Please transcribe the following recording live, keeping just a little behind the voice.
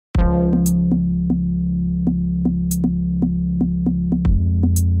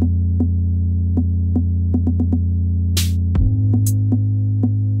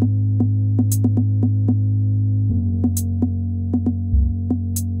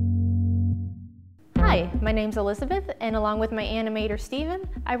Hi, my name's Elizabeth, and along with my animator Steven,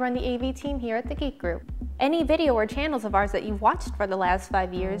 I run the AV team here at the Geek Group. Any video or channels of ours that you've watched for the last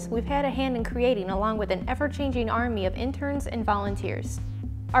 5 years, we've had a hand in creating along with an ever-changing army of interns and volunteers.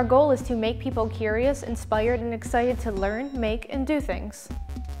 Our goal is to make people curious, inspired, and excited to learn, make, and do things.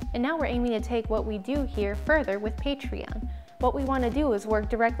 And now we're aiming to take what we do here further with Patreon. What we want to do is work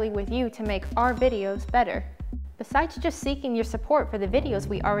directly with you to make our videos better. Besides just seeking your support for the videos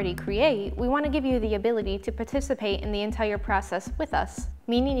we already create, we want to give you the ability to participate in the entire process with us,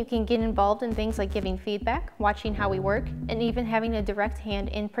 meaning you can get involved in things like giving feedback, watching how we work, and even having a direct hand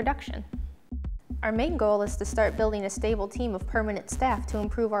in production. Our main goal is to start building a stable team of permanent staff to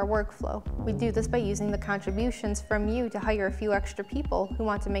improve our workflow. We do this by using the contributions from you to hire a few extra people who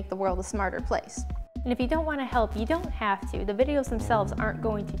want to make the world a smarter place. And if you don't want to help, you don't have to. The videos themselves aren't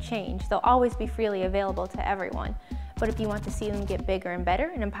going to change. They'll always be freely available to everyone. But if you want to see them get bigger and better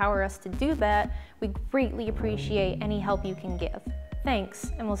and empower us to do that, we greatly appreciate any help you can give.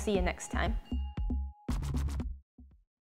 Thanks, and we'll see you next time.